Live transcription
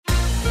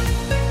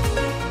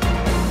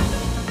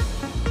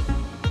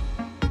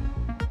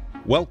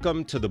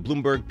Welcome to the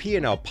Bloomberg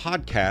P&L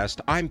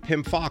podcast. I'm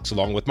Pim Fox,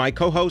 along with my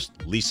co-host,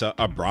 Lisa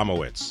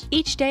Abramowitz.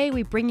 Each day,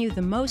 we bring you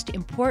the most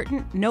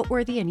important,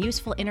 noteworthy, and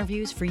useful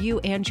interviews for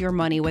you and your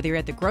money, whether you're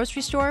at the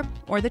grocery store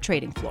or the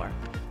trading floor.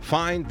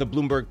 Find the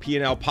Bloomberg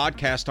P&L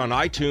podcast on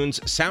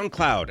iTunes,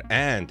 SoundCloud,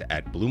 and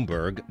at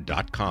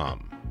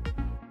Bloomberg.com.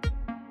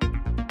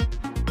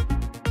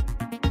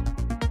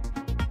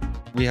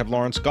 We have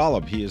Lawrence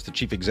Golub. He is the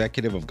chief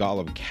executive of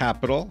Golub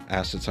Capital.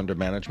 Assets under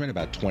management,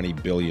 about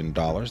 $20 billion.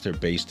 They're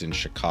based in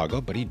Chicago,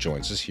 but he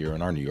joins us here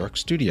in our New York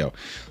studio.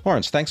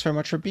 Lawrence, thanks very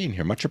much for being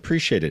here. Much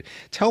appreciated.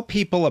 Tell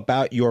people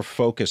about your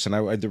focus.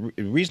 And the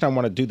reason I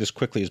want to do this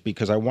quickly is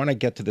because I want to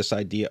get to this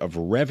idea of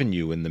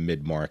revenue in the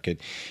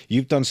mid-market.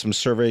 You've done some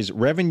surveys.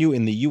 Revenue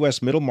in the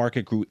U.S. middle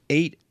market grew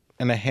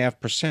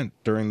 8.5%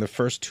 during the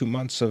first 2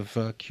 months of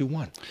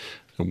Q1.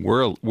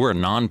 We're a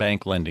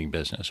non-bank lending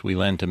business. We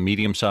lend to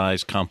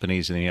medium-sized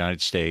companies in the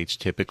United States,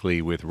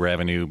 typically with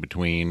revenue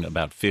between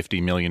about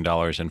 $50 million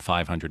and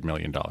 $500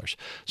 million.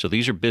 So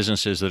these are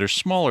businesses that are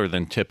smaller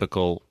than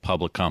typical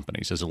public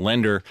companies. As a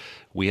lender,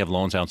 we have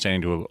loans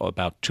outstanding to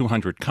about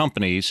 200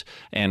 companies,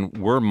 and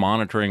we're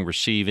monitoring,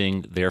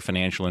 receiving their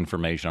financial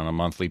information on a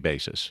monthly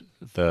basis.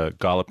 The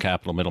Golub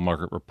Capital Middle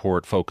Market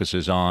Report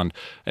focuses on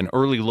an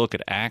early look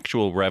at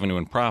actual revenue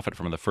and profit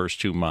from the first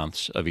 2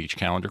 months of each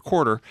calendar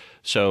quarter.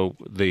 So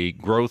the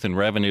growth in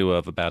revenue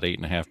of about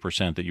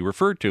 8.5% that you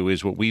referred to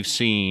is what we've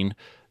seen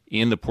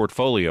in the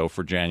portfolio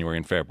for January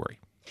and February.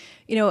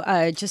 You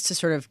know, just to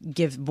sort of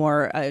give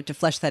more, to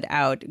flesh that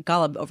out,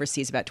 Golub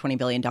oversees about $20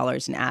 billion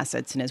in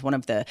assets and is one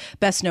of the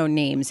best-known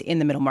names in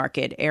the middle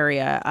market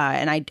area.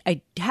 And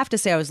I have to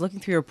say, I was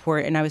looking through your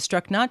report and I was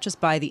struck not just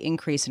by the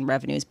increase in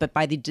revenues, but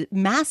by the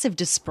massive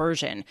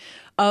dispersion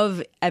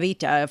of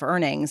EBITDA, of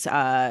earnings,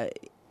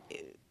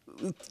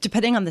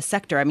 depending on the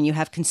sector. I mean, you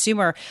have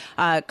consumer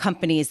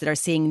companies that are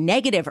seeing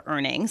negative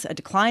earnings, a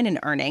decline in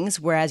earnings,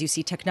 whereas you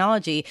see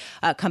technology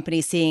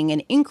companies seeing an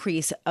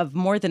increase of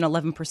more than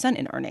 11%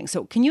 in earnings.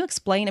 So can you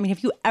explain, I mean, have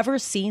you ever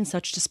seen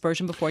such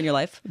dispersion before in your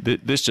life?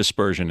 This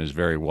dispersion is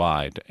very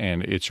wide,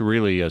 and it's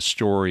really a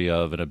story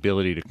of an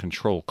ability to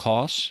control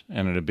costs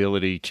and an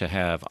ability to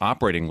have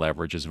operating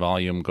leverage as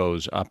volume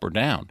goes up or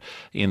down.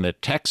 In the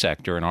tech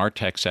sector, and our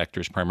tech sector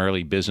is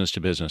primarily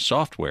business-to-business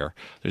software,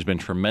 there's been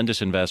tremendous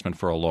investment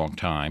for a long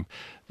time.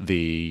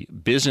 The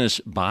business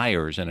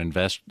buyers and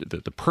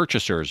the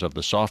purchasers of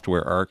the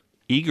software are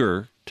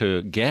eager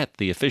to get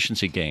the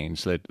efficiency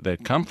gains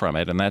that come from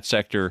it, and that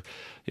sector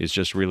is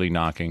just really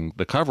knocking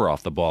the cover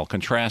off the ball.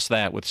 Contrast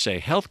that with, say,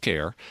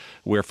 healthcare,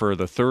 where for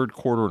the third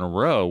quarter in a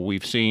row,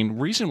 we've seen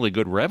reasonably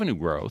good revenue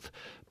growth,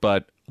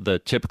 but the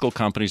typical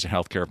companies in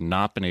healthcare have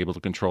not been able to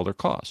control their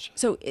costs.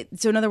 So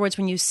in other words,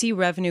 when you see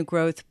revenue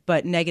growth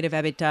but negative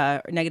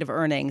EBITDA, negative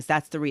earnings,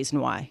 that's the reason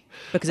why,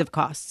 because of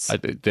costs.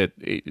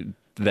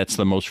 That's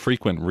the most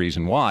frequent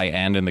reason why.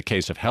 And in the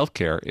case of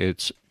healthcare,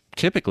 it's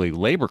typically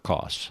labor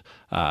costs.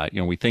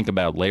 We think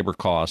about labor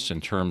costs in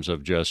terms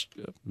of just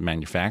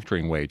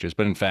manufacturing wages,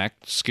 but in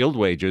fact, skilled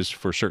wages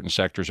for certain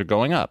sectors are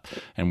going up.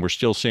 And we're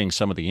still seeing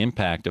some of the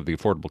impact of the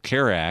Affordable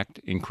Care Act,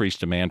 increased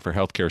demand for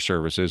healthcare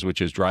services,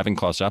 which is driving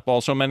costs up.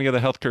 Also, many of the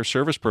healthcare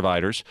service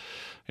providers,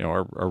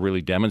 are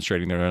really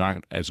demonstrating that they're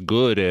not as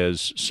good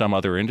as some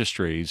other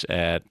industries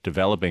at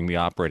developing the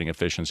operating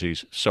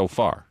efficiencies so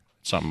far.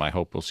 Something I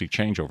hope we'll see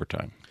change over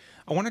time.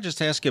 I want to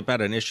just ask you about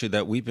an issue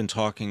that we've been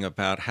talking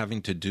about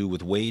having to do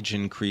with wage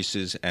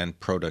increases and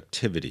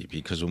productivity,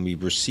 because when we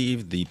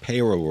received the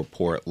payroll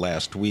report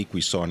last week,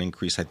 we saw an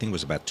increase, I think it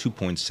was about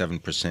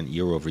 2.7%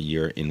 year over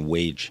year in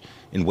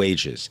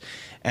wages.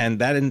 And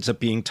that ends up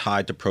being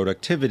tied to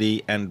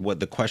productivity. And what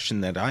the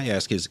question that I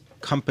ask is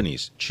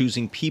companies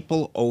choosing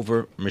people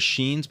over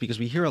machines, because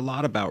we hear a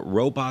lot about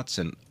robots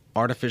and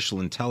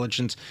artificial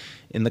intelligence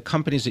in the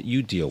companies that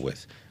you deal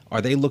with. Are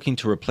they looking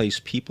to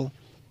replace people?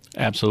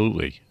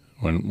 Absolutely.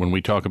 When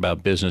we talk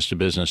about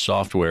business-to-business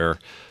software,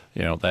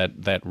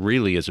 that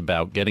really is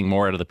about getting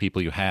more out of the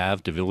people you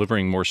have,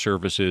 delivering more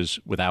services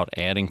without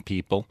adding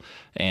people,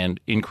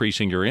 and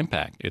increasing your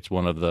impact. It's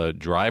one of the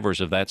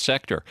drivers of that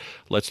sector.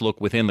 Let's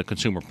look within the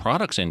consumer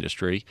products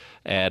industry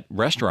at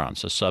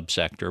restaurants, a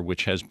subsector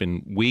which had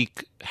been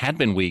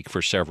weak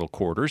for several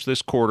quarters.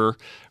 This quarter,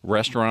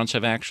 restaurants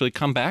have actually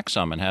come back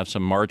some and have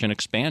some margin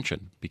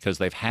expansion because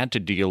they've had to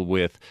deal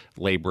with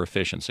labor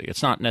efficiency.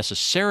 It's not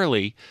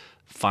necessarily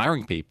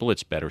firing people,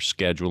 it's better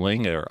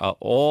scheduling, or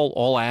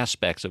all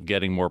aspects of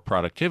getting more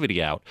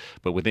productivity out.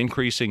 But with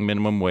increasing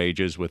minimum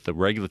wages, with the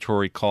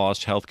regulatory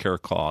costs,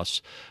 healthcare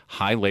costs,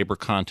 high labor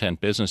content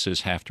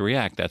businesses have to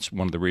react. That's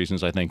one of the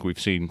reasons I think we've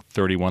seen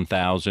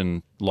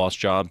 31,000 lost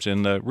jobs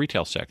in the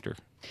retail sector.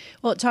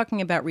 Well,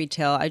 talking about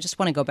retail, I just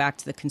want to go back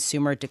to the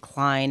consumer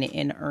decline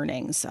in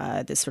earnings,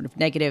 this sort of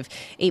negative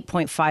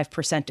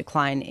 8.5%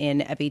 decline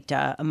in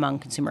EBITDA among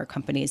consumer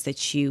companies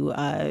that you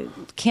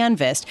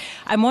canvassed.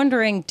 I'm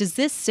wondering, does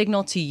this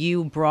signal to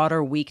you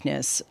broader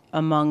weakness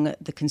among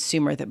the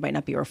consumer that might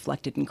not be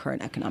reflected in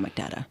current economic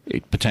data?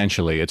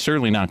 Potentially. It's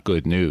certainly not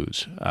good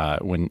news.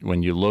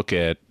 When you look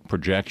at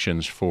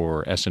projections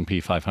for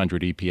S&P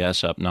 500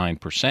 EPS up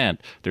 9%,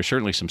 there's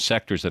certainly some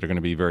sectors that are going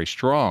to be very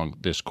strong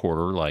this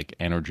quarter, like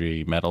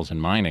energy, metals,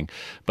 and mining.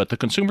 But the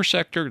consumer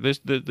sector,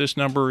 this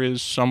number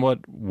is somewhat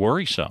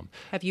worrisome.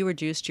 Have you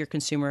reduced your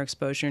consumer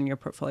exposure in your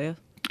portfolio?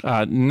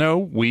 No,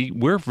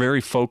 we're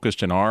very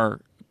focused in our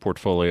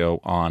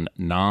portfolio on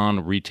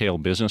non-retail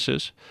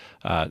businesses.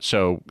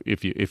 So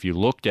if you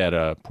looked at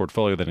a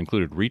portfolio that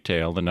included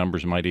retail, the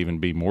numbers might even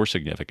be more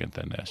significant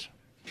than this.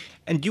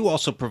 And you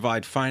also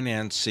provide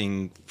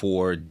financing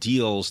for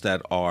deals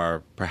that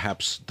are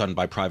perhaps done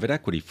by private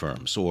equity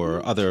firms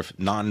or other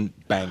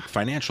non-bank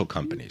financial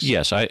companies.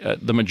 Yes,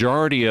 the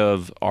majority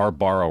of our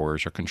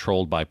borrowers are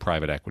controlled by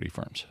private equity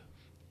firms.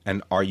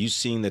 And are you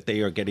seeing that they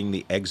are getting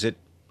the exit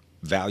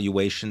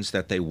valuations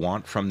that they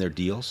want from their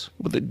deals?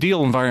 Well, the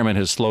deal environment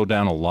has slowed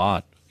down a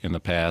lot in the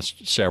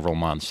past several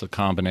months. The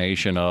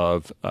combination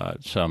of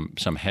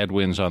some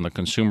headwinds on the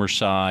consumer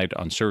side,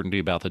 uncertainty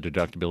about the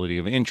deductibility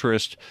of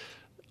interest,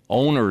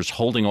 owners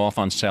holding off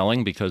on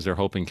selling because they're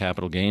hoping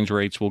capital gains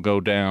rates will go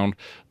down,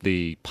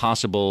 the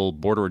possible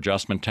border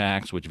adjustment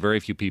tax, which very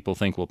few people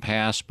think will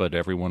pass but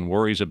everyone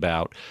worries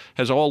about,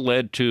 has all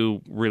led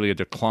to really a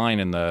decline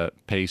in the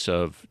pace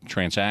of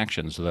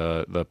transactions.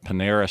 The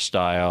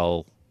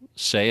Panera-style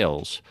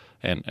sales,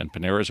 and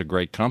Panera is a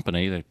great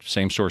company. The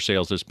same-store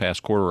sales this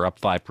past quarter are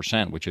up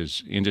 5%, which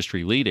is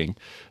industry-leading,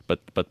 but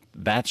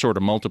that sort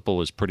of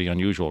multiple is pretty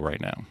unusual right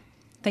now.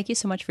 Thank you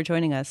so much for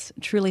joining us.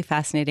 Truly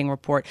fascinating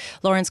report.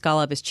 Lawrence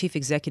Golub is Chief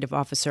Executive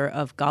Officer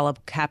of Golub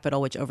Capital,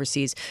 which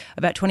oversees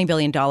about $20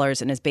 billion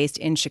and is based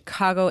in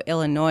Chicago,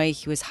 Illinois.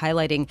 He was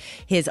highlighting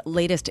his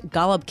latest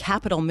Golub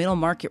Capital middle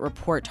market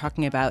report,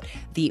 talking about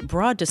the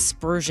broad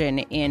dispersion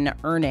in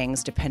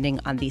earnings depending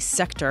on the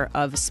sector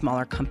of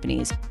smaller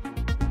companies.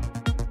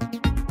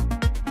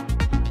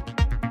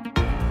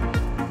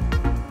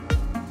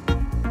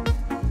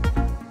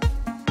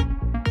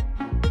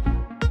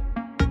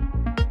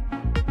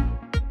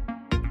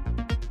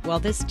 Well,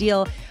 this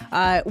deal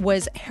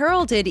was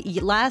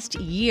heralded last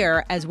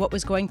year as what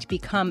was going to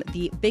become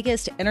the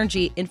biggest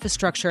energy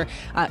infrastructure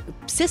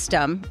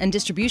system and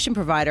distribution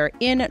provider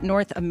in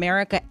North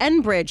America.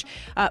 Enbridge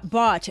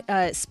bought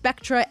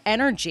Spectra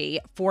Energy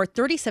for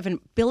 $37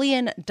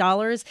 billion.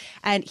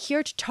 And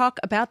here to talk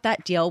about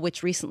that deal,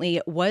 which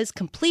recently was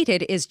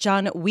completed, is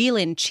John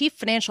Whelen, Chief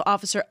Financial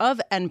Officer of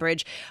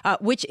Enbridge,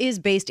 which is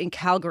based in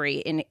Calgary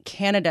in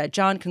Canada.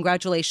 John,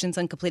 congratulations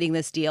on completing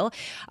this deal.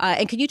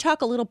 And can you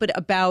talk a little bit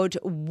about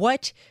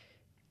what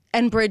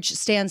Enbridge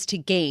stands to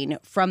gain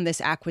from this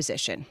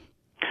acquisition?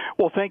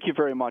 Well, thank you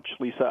very much,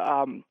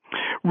 Lisa.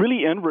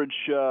 Really,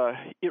 Enbridge,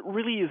 it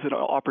really is an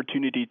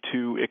opportunity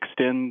to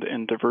extend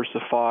and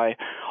diversify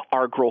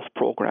our growth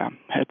program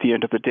at the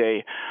end of the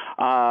day.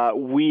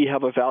 We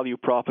have a value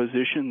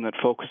proposition that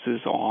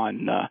focuses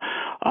on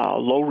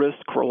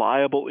low-risk,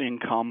 reliable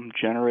income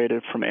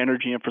generated from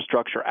energy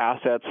infrastructure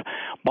assets,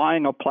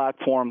 buying a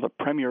platform, the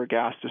premier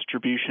gas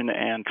distribution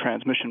and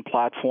transmission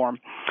platform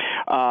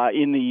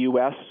in the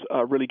U.S.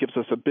 Really gives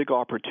us a big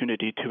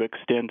opportunity to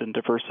extend and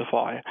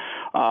diversify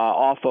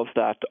off of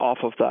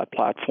that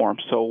platform.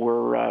 So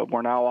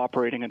we're now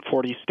operating in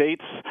 40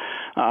 states,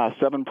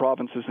 7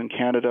 provinces in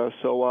Canada.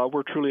 So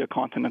we're truly a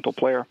continental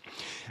player.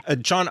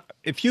 John,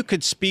 if you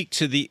could speak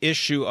to the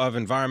issue of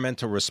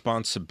environmental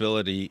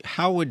responsibility,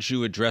 how would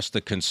you address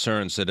the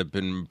concerns that have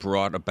been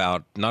brought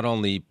about not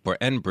only for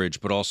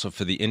Enbridge but also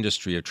for the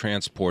industry of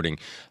transporting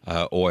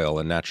oil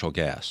and natural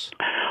gas?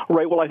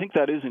 Right. Well, I think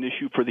that is an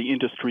issue for the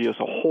industry as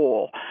a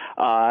whole,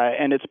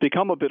 and it's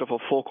become a bit of a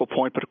focal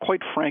point. But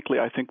quite frankly,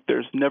 I think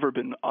there's never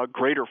been a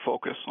greater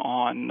focus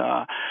on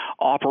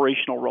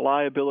operational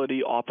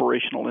reliability,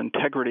 operational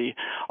integrity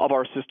of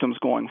our systems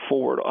going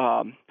forward.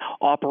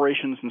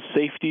 Operations and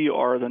safety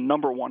are the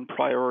number one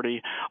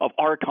priority of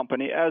our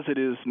company, as it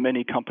is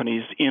many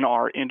companies in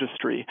our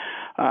industry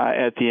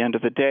at the end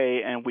of the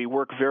day. And we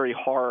work very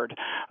hard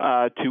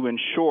to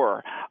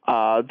ensure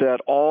that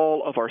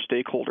all of our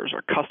stakeholders,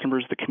 our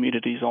customers, the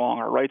communities along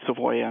our rights of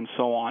way and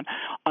so on,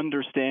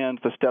 understand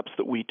the steps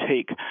that we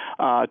take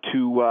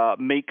to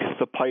make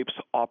the pipes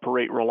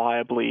operate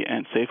reliably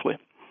and safely.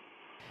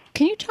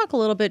 Can you talk a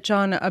little bit,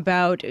 John,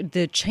 about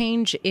the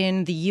change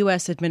in the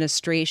U.S.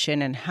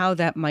 administration and how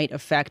that might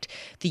affect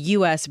the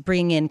U.S.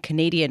 bringing in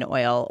Canadian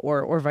oil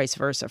or vice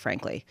versa,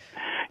 frankly?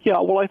 Yeah,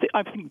 well,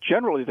 I think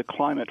generally the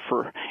climate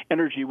for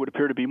energy would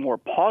appear to be more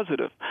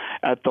positive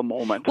at the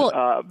moment.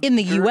 Well, in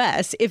the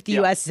U.S., if the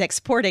U.S. is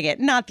exporting it,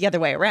 not the other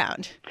way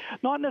around.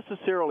 Not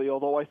necessarily,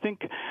 although I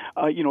think,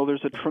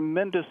 there's a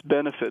tremendous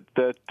benefit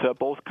that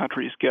both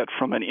countries get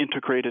from an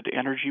integrated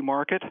energy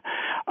market.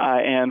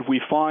 And we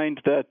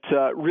find that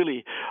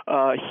really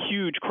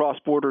huge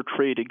cross-border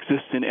trade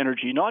exists in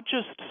energy, not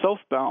just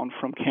southbound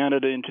from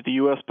Canada into the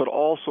U.S., but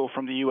also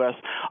from the U.S.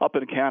 up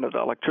in Canada,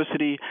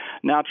 electricity,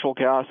 natural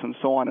gas, and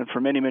so on. on. And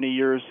for many, many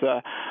years,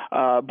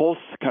 both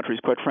countries,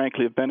 quite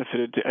frankly, have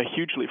benefited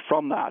hugely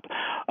from that.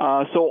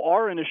 So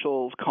our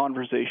initial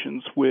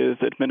conversations with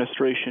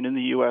administration in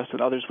the U.S.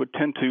 and others would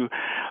tend to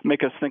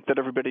make us think that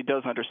everybody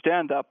does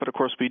understand that. But of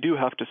course, we do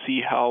have to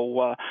see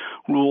how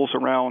rules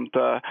around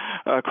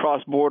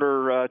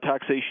cross-border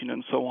taxation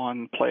and so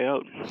on play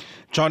out.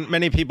 John,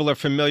 many people are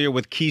familiar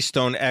with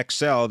Keystone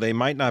XL. They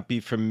might not be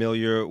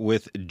familiar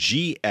with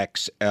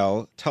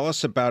GXL. Tell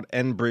us about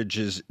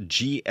Enbridge's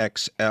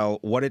GXL,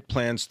 what it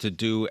plans to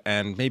do,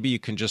 and maybe you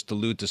can just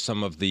allude to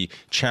some of the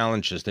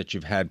challenges that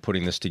you've had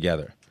putting this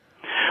together.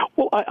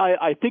 Well,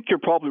 I think you're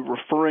probably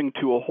referring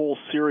to a whole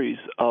series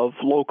of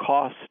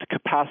low-cost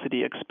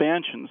capacity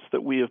expansions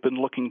that we have been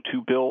looking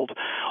to build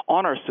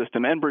on our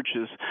system. Enbridge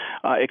has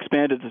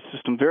expanded the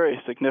system very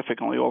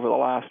significantly over the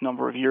last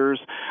number of years.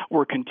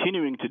 We're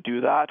continuing to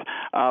do that.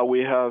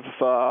 We have...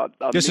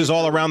 this is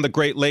all around the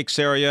Great Lakes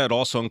area. It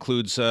also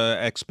includes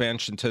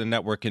expansion to the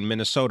network in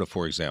Minnesota,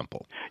 for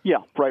example. Yeah,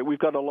 right. We've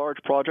got a large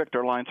project,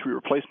 our Line 3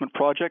 replacement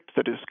project,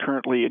 that is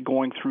currently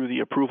going through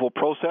the approval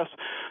process.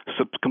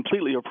 So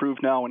completely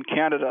approved now in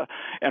Canada,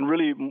 and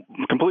really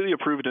completely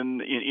approved in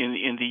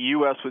the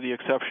U.S. with the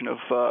exception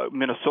of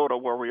Minnesota,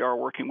 where we are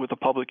working with the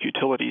Public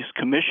Utilities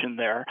Commission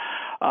there.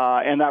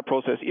 And that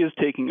process is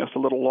taking us a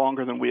little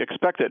longer than we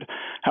expected.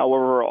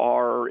 However,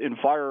 our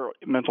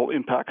environmental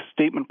impact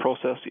statement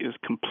process is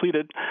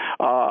completed.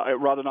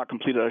 Rather not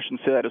completed, I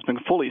shouldn't say that. It's been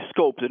fully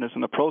scoped and is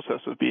in the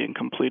process of being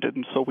completed.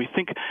 And so we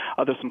think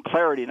there's some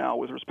clarity now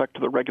with respect to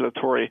the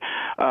regulatory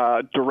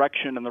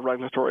direction and the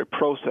regulatory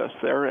process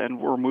there, and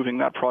we're moving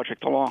that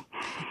project along.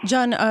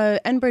 John,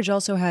 Enbridge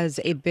also has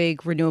a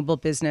big renewable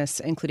business,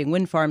 including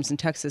wind farms in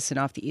Texas and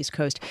off the East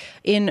Coast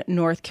in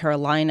North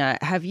Carolina.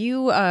 Have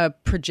you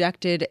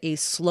projected a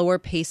slower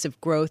pace of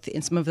growth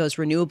in some of those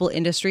renewable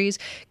industries,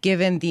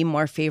 given the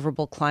more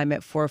favorable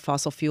climate for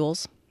fossil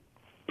fuels?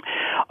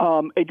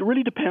 It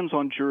really depends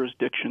on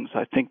jurisdictions.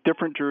 I think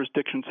different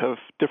jurisdictions have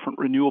different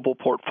renewable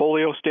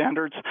portfolio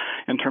standards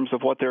in terms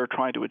of what they're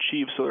trying to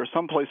achieve. So there are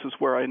some places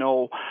where I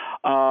know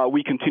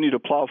we continue to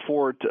plow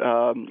forward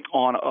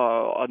on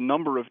a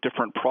number of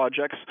different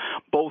projects,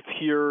 both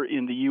here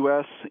in the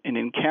U.S. and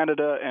in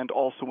Canada and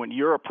also in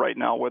Europe right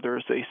now, where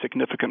there's a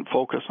significant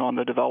focus on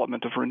the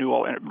development of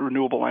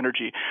renewable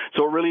energy.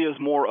 So it really is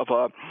more of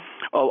a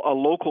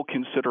local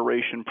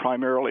consideration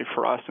primarily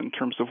for us in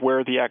terms of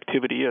where the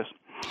activity is.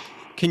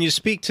 Can you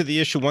speak to the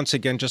issue once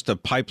again, just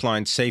of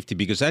pipeline safety?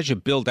 Because as you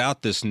build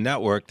out this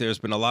network, there's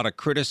been a lot of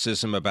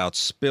criticism about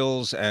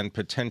spills and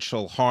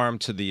potential harm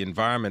to the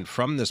environment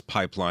from this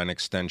pipeline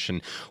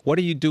extension. What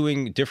are you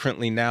doing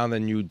differently now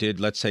than you did,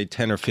 let's say,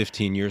 10 or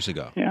 15 years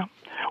ago? Yeah.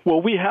 Well,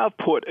 we have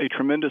put a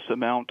tremendous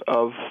amount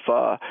of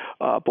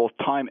both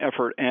time,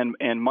 effort,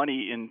 and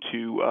money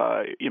into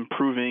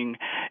improving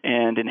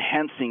and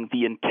enhancing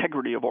the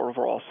integrity of our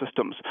overall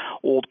systems.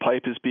 Old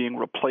pipe is being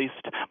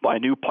replaced by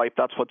new pipe.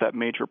 That's what that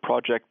major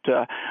project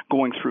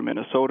going through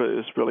Minnesota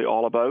is really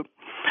all about.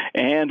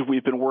 And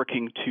we've been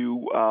working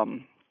to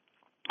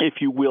if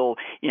you will,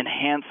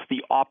 enhance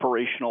the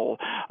operational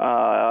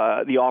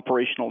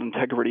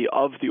integrity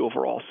of the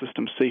overall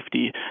system.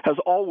 Safety has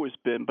always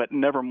been, but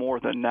never more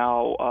than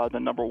now, the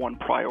number one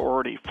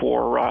priority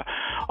for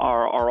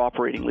our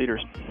operating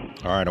leaders.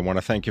 All right, I want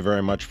to thank you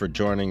very much for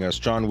joining us.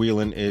 John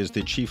Whelen is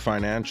the Chief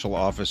Financial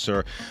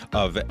Officer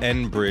of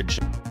Enbridge.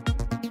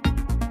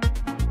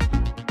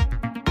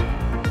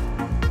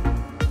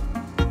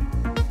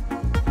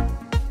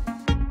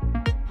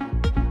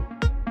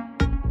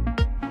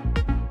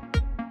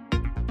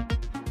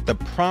 The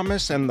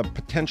promise and the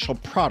potential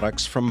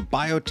products from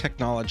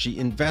biotechnology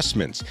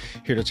investments.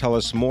 Here to tell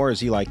us more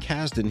is Eli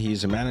Casdin.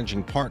 He's a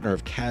managing partner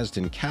of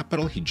Casdin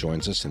Capital. He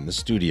joins us in the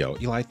studio.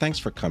 Eli, thanks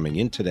for coming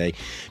in today.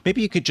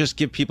 Maybe you could just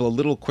give people a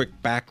little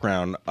quick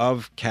background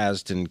of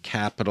Casdin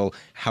Capital,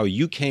 how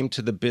you came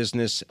to the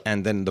business,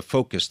 and then the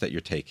focus that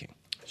you're taking.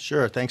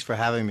 Sure. Thanks for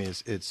having me.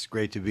 It's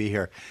great to be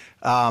here.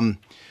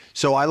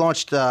 So I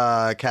launched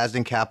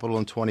Casdin Capital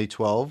in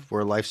 2012.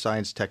 We're a life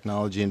science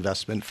technology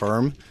investment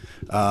firm.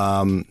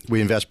 We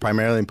invest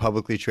primarily in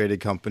publicly traded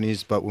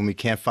companies, but when we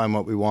can't find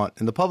what we want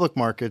in the public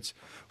markets,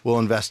 we'll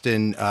invest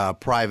in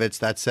privates.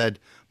 That said,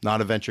 not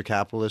a venture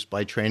capitalist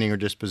by training or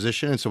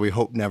disposition, and so we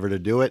hope never to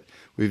do it.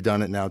 We've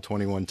done it now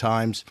 21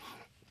 times.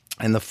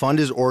 And the fund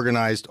is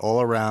organized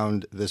all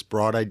around this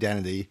broad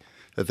identity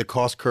that the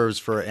cost curves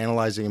for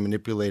analyzing and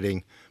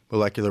manipulating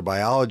molecular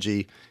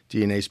biology,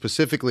 DNA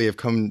specifically, have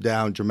come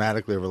down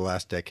dramatically over the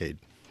last decade,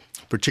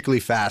 particularly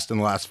fast in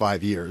the last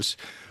 5 years.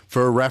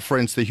 For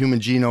reference, the Human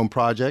Genome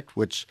Project,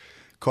 which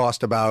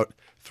cost about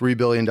 $3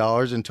 billion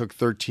and took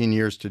 13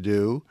 years to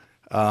do,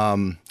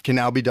 can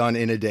now be done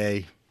in a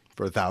day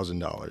for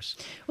 $1,000.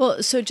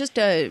 Well, so just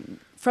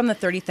from the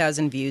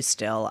 30,000 views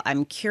still,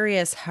 I'm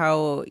curious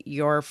how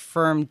your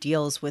firm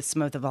deals with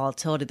some of the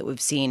volatility that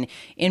we've seen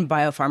in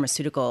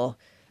biopharmaceutical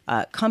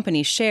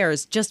company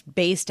shares just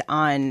based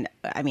on,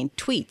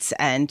 tweets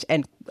and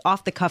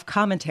off the cuff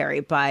commentary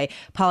by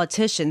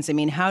politicians.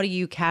 How do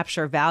you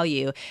capture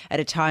value at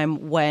a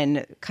time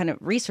when kind of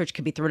research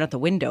could be thrown out the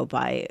window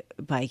by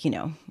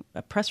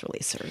a press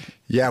release or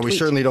we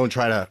certainly don't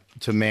try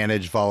to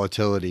manage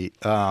volatility.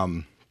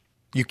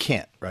 You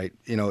can't, right?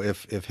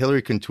 If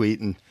Hillary can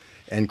tweet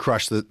and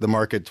crush the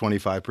market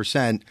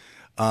 25%,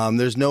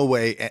 there's no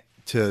way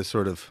to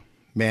sort of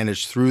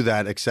manage through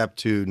that except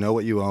to know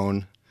what you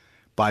own,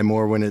 buy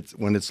more when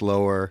it's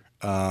lower,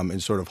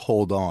 and sort of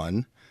hold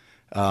on.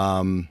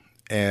 The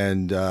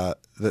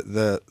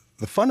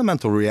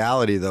fundamental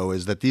reality, though,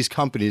 is that these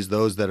companies,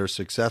 those that are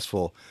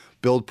successful,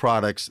 build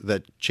products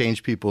that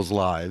change people's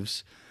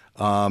lives,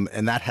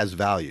 and that has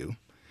value.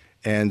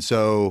 And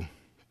so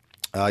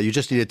you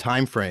just need a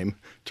time frame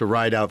to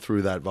ride out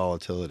through that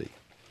volatility.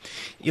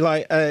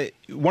 Eli,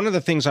 one of the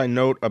things I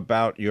note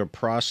about your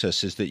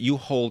process is that you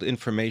hold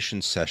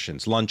information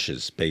sessions,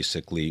 lunches,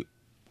 basically,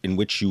 in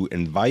which you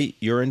invite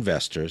your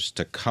investors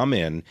to come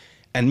in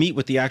and meet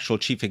with the actual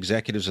chief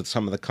executives of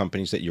some of the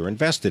companies that you're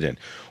invested in.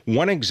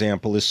 One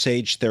example is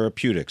Sage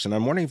Therapeutics, and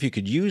I'm wondering if you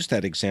could use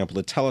that example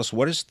to tell us,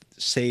 what does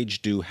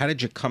Sage do? How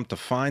did you come to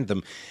find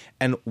them?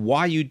 And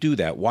why you do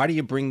that? Why do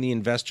you bring the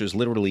investors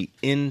literally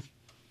into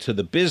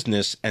the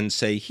business and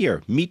say,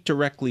 here, meet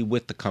directly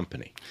with the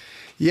company?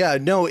 Yeah,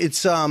 no,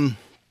 it's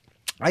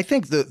I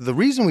think the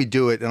reason we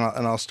do it,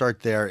 and I'll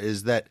start there,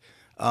 is that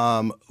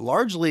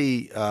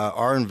largely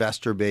our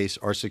investor base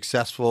are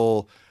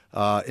successful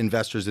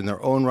investors in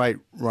their own right,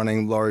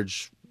 running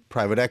large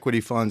private equity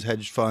funds,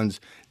 hedge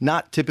funds,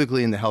 not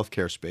typically in the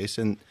healthcare space.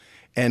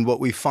 And what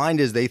we find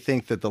is they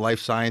think that the life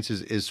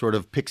sciences is sort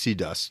of pixie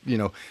dust,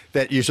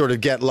 that you sort of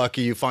get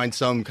lucky, you find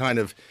some kind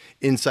of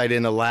insight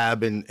in a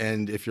lab,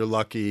 and if you're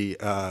lucky,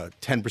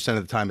 10%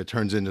 of the time it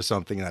turns into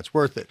something that's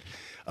worth it.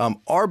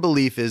 Our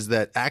belief is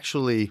that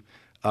actually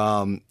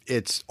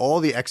it's all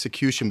the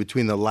execution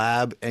between the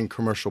lab and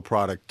commercial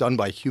product done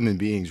by human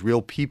beings,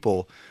 real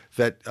people,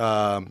 that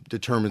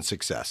determine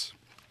success.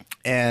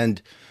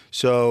 And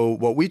so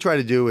what we try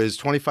to do is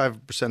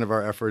 25% of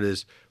our effort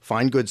is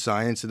find good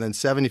science, and then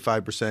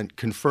 75%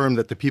 confirm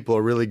that the people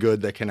are really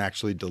good that can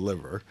actually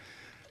deliver.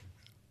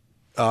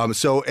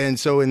 So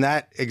in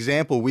that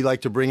example, we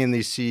like to bring in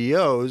these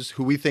CEOs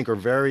who we think are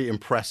very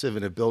impressive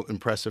and have built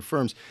impressive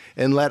firms,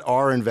 and let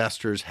our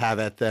investors have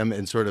at them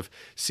and sort of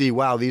see,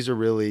 wow, these are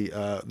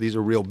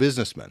real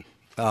businessmen.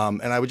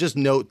 And I would just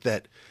note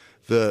that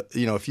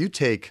if you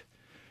take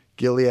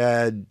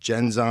Gilead,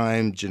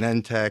 Genzyme,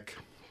 Genentech,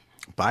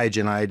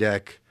 Biogen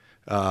IDEC,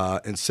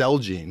 and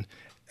Celgene,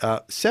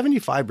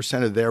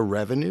 75% of their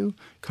revenue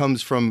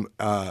comes from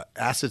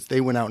assets they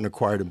went out and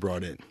acquired and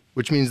brought in,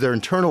 which means their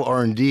internal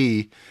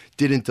R&D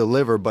didn't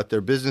deliver, but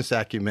their business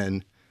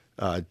acumen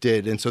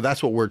did. And so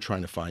that's what we're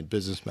trying to find,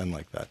 businessmen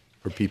like that,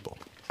 or people.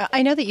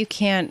 I know that you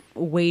can't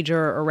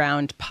wager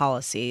around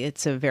policy.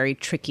 It's a very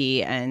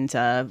tricky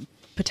and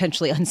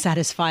potentially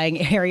unsatisfying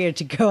area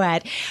to go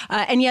at.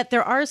 And yet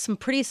there are some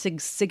pretty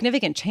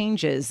significant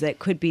changes that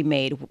could be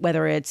made,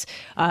 whether it's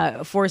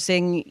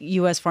forcing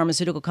U.S.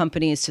 pharmaceutical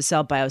companies to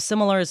sell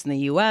biosimilars in the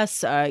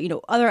U.S.,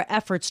 other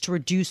efforts to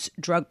reduce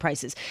drug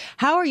prices.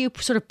 How are you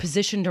sort of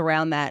positioned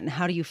around that, and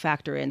how do you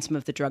factor in some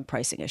of the drug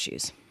pricing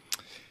issues?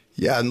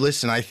 Yeah, and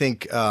listen, I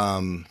think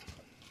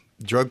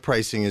drug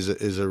pricing is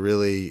a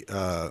really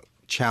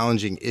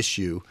challenging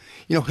issue.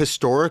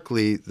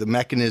 Historically, the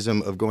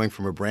mechanism of going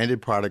from a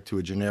branded product to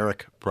a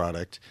generic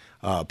product,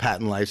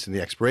 patent lives and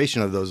the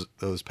expiration of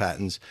those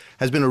patents,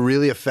 has been a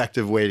really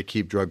effective way to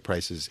keep drug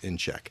prices in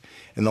check.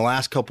 In the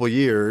last couple of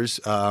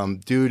years,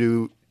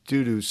 due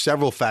to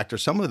several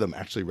factors, some of them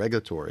actually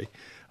regulatory,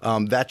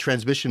 that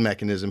transmission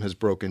mechanism has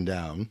broken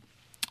down.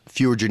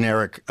 Fewer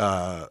generic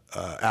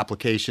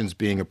applications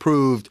being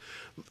approved,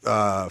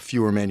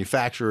 fewer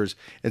manufacturers.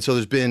 And so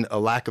there's been a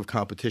lack of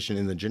competition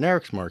in the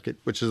generics market,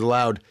 which has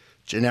allowed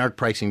generic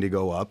pricing to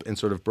go up and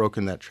sort of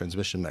broken that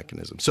transmission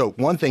mechanism. So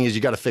one thing is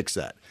you got to fix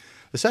that.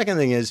 The second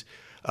thing is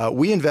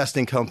we invest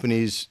in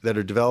companies that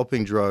are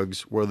developing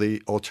drugs where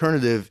the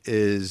alternative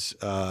is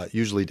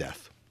usually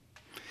death.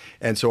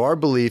 And so our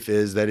belief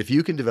is that if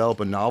you can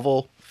develop a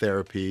novel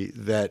therapy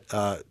that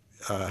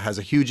has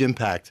a huge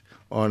impact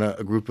on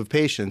a group of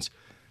patients,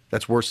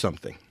 that's worth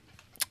something.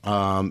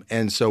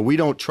 And so we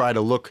don't try to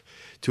look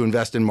to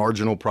invest in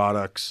marginal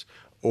products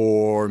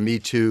or Me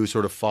Too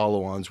sort of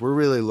follow-ons. We're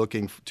really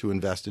looking to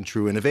invest in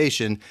true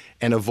innovation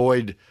and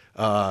avoid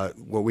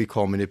what we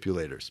call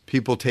manipulators,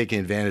 people taking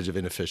advantage of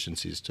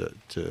inefficiencies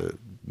to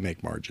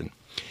make margin.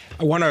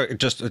 I want to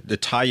just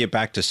tie you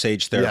back to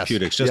Sage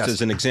Therapeutics, yes. as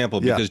an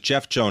example, because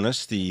Jeff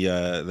Jonas,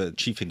 the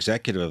chief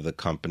executive of the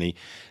company,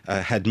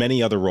 had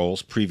many other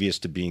roles previous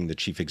to being the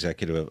chief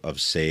executive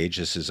of Sage.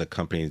 This is a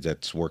company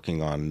that's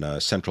working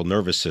on central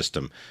nervous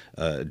system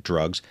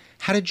drugs.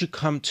 How did you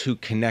come to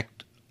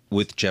connect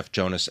with Jeff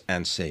Jonas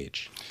and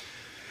Sage?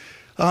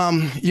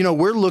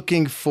 We're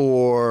looking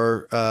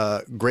for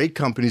great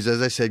companies,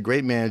 as I said,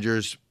 great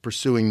managers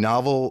pursuing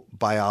novel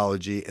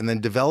biology and then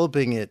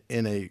developing it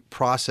in a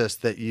process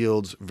that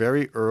yields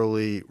very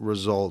early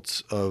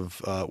results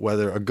of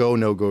whether a go,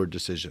 no-go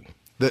decision.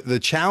 The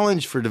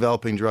challenge for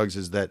developing drugs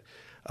is that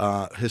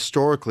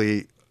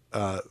historically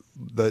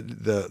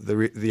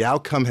the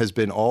outcome has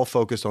been all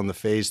focused on the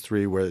phase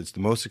 3, where it's the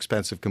most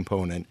expensive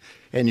component,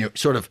 and you're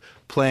sort of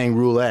playing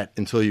roulette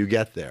until you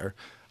get there.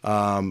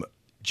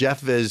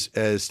 Jeff has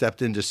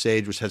stepped into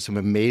Sage, which has some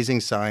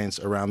amazing science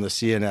around the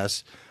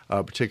CNS,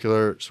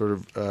 particular sort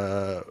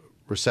of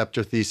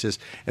receptor thesis,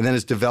 and then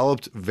has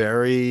developed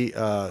very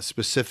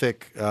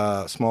specific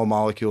small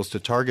molecules to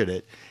target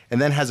it,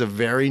 and then has a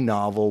very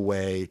novel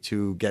way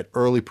to get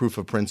early proof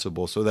of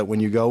principle, so that when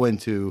you go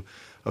into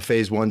a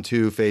phase 1,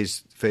 2,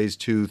 phase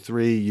 2,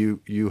 3,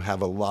 you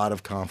have a lot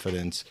of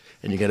confidence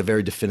and you get a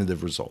very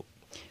definitive result.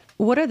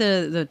 What are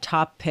the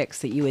top picks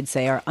that you would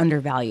say are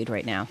undervalued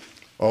right now?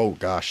 Oh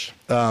gosh,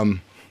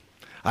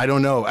 I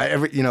don't know.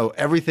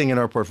 Everything in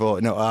our portfolio.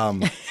 No,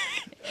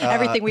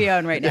 everything we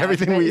own right now.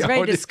 Everything we own. It's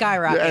ready to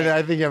skyrocket. And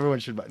I think everyone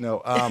should buy.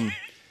 No,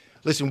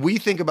 listen. We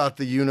think about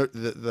the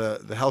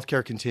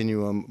healthcare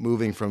continuum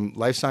moving from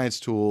life science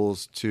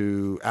tools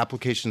to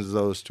applications of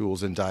those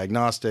tools in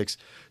diagnostics,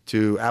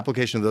 to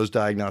application of those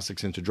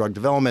diagnostics into drug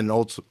development,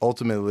 and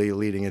ultimately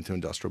leading into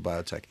industrial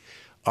biotech.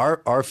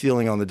 Our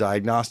feeling on the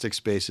diagnostic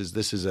space is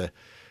this is a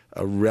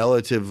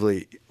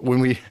relatively, when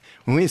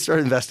we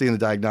started investing in the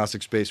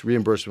diagnostic space,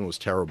 reimbursement was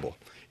terrible.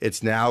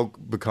 It's now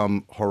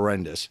become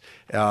horrendous.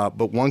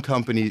 But one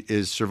company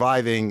is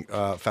surviving,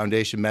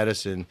 Foundation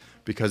Medicine,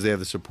 because they have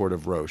the support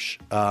of Roche.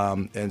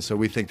 And so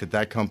we think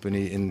that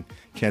company in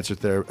cancer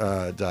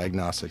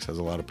diagnostics has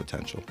a lot of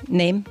potential.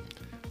 Name?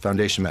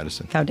 Foundation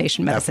Medicine.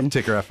 Foundation Medicine.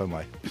 Ticker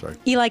FMI. Sorry.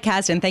 Eli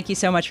Casdin, thank you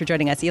so much for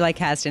joining us. Eli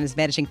Casdin is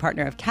managing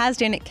partner of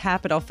Casdin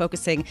Capital,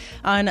 focusing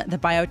on the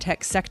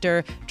biotech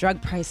sector,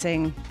 drug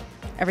pricing,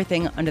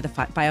 everything under the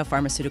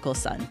biopharmaceutical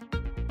sun.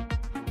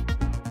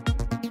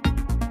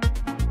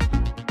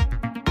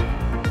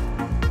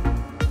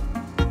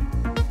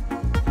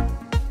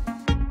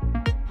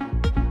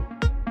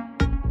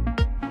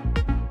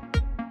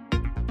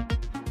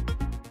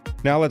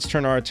 Now let's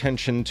turn our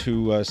attention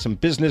to some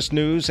business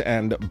news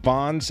and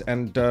bonds,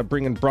 and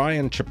bring in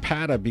Brian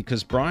Chappatta,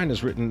 because Brian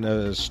has written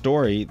a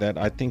story that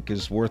I think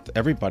is worth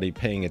everybody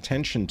paying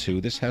attention to.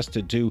 This has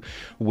to do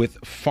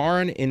with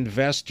foreign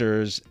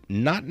investors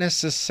not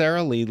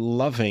necessarily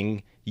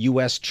loving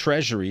U.S.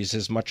 Treasuries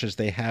as much as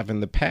they have in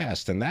the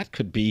past, and that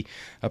could be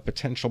a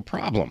potential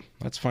problem.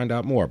 Let's find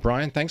out more.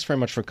 Brian, thanks very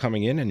much for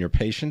coming in and your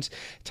patience.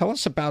 Tell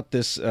us about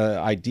this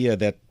idea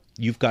that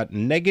you've got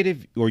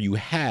negative, or you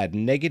had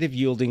negative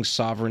yielding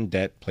sovereign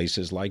debt,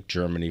 places like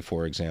Germany,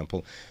 for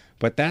example,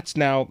 but that's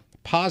now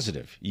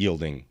positive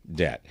yielding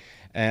debt.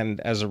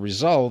 And as a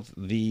result,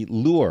 the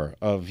lure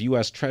of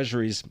U.S.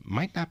 Treasuries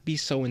might not be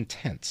so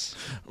intense.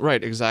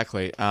 Right,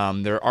 exactly.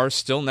 There are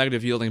still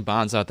negative yielding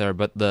bonds out there,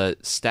 but the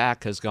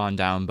stack has gone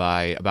down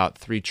by about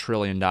 $3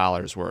 trillion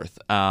worth.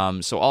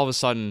 So all of a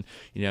sudden,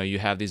 you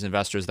have these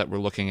investors that were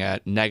looking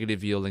at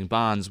negative yielding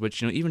bonds,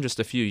 which, even just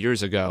a few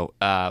years ago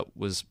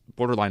was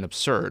borderline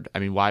absurd. I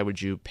mean, why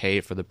would you pay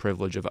for the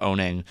privilege of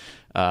owning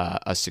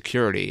a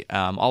security?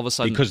 All of a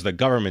sudden, because the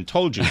government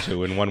told you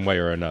to in one way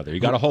or another. You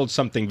got to hold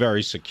something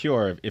very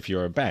secure if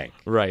you're a bank.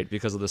 Right,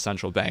 because of the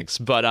central banks.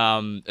 But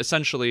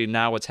essentially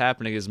now what's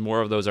happening is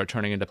more of those are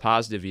turning into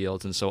positive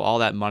yields. And so all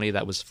that money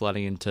that was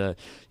flooding into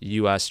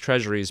U.S.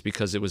 Treasuries,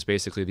 because it was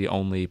basically the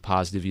only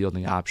positive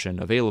yielding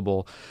option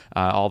available,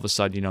 all of a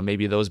sudden,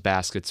 maybe those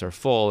baskets are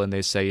full, and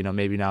they say,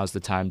 maybe now's the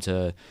time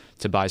to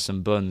buy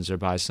some bunds or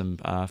buy some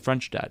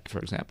French debt, for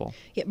example.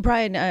 Yeah,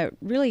 Brian, a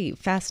really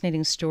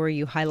fascinating story.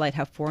 You highlight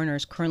how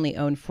foreigners currently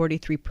own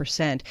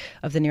 43%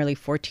 of the nearly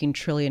 $14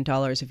 trillion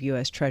of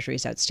U.S.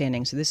 Treasuries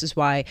outstanding. So this is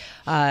why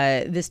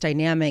this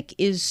dynamic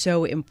is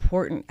so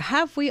important.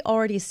 Have we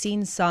already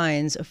seen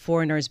signs of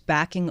foreigners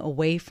backing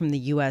away from the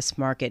U.S.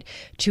 market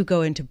to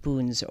go into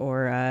bunds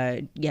or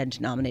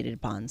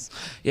yen-denominated bonds?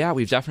 Yeah,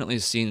 we've definitely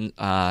seen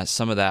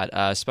some of that,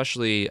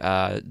 especially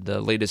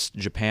the latest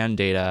Japan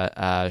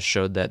data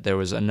showed that there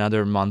was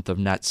another month of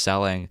net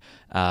selling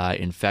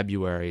in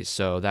February.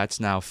 So that's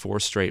now 4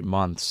 straight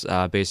months,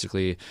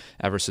 basically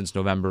ever since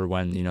November,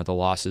 when the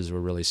losses were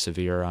really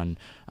severe on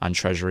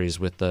Treasuries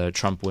with the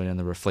Trump win and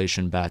the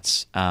reflation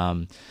bets.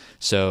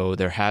 So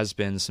there has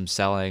been some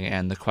selling,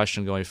 and the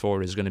question going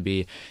forward is going to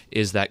be,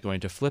 is that going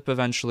to flip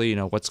eventually?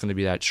 What's going to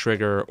be that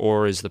trigger,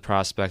 or is the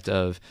prospect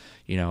of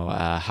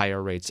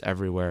higher rates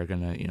everywhere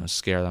going to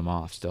scare them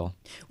off still?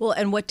 Well,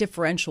 and what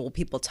differential will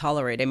people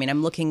tolerate? I mean,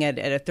 I'm looking at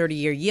a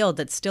 30-year yield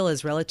that still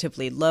is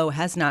relatively low,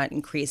 has not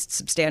increased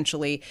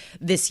substantially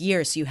this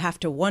year. So you have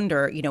to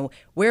wonder,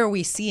 where are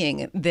we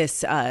seeing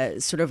this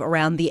sort of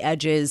around the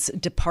edges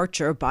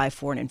departure by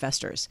foreign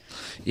investors?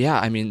 Yeah,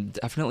 I mean,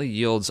 definitely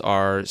yields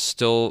are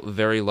still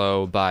very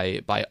low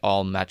by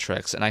all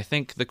metrics. And I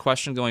think the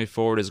question going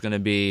forward is going to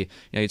be,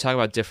 you talk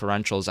about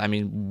differentials. I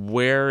mean,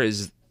 where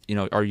is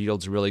are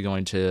yields really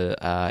going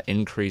to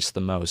increase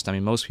the most? I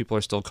mean, most people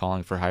are still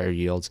calling for higher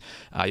yields.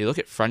 You look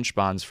at French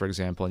bonds, for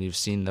example, and you've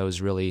seen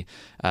those really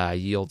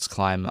yields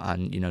climb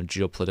on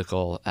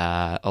geopolitical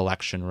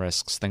election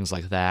risks, things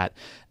like that.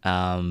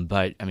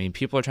 But I mean,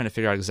 people are trying to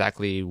figure out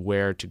exactly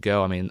where to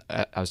go. I mean,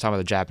 I was talking about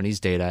the Japanese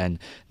data, and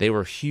they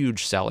were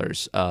huge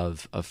sellers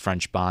of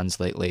French bonds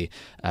lately.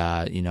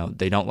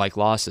 They don't like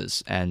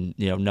losses, and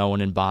no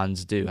one in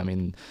bonds do. I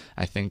mean,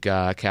 I think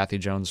Kathy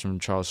Jones from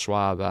Charles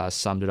Schwab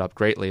summed it up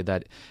greatly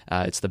that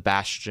it's the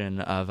bastion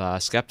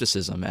of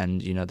skepticism,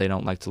 and they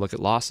don't like to look at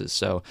losses.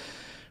 So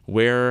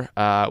where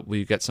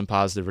we get some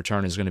positive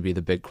return is going to be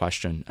the big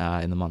question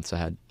in the months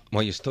ahead.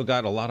 Well, you still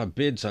got a lot of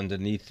bids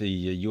underneath the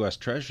U.S.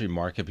 Treasury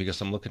market,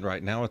 because I'm looking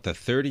right now at the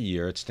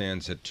 30-year. It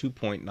stands at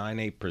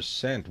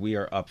 2.98%. We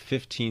are up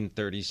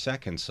 15/30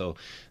 seconds. So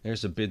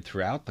there's a bid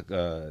throughout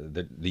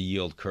the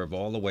yield curve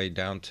all the way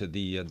down to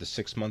the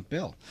 6-month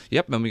bill.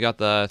 Yep, and we got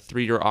the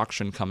 3-year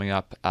auction coming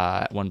up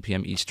at 1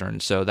 p.m. Eastern.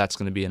 So that's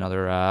going to be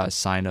another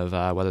sign of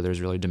whether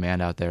there's really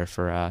demand out there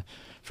for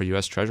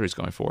U.S. Treasuries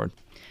going forward.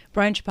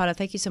 Brian Chappatta,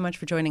 thank you so much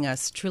for joining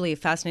us. Truly a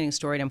fascinating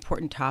story, an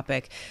important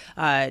topic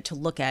to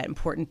look at,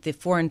 the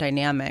foreign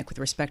dynamic with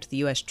respect to the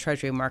U.S.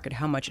 Treasury market,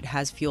 how much it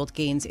has fueled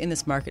gains in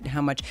this market, and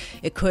how much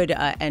it could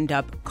end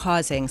up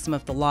causing some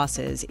of the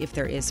losses if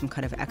there is some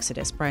kind of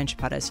exodus. Brian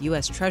Chappatta is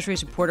U.S.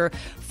 Treasuries reporter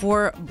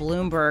for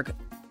Bloomberg.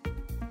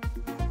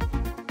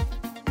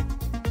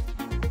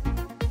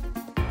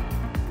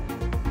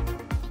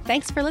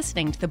 Thanks for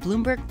listening to the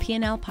Bloomberg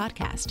P&L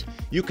podcast.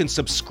 You can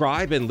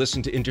subscribe and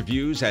listen to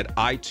interviews at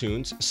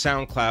iTunes,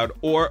 SoundCloud,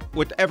 or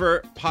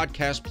whatever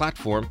podcast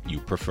platform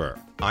you prefer.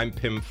 I'm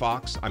Pim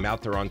Fox. I'm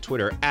out there on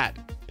Twitter at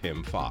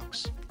Pim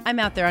Fox. I'm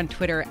out there on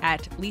Twitter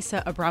at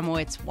Lisa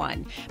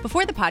Abramowitz1.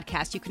 Before the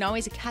podcast, you can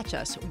always catch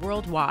us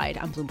worldwide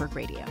on Bloomberg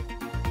Radio.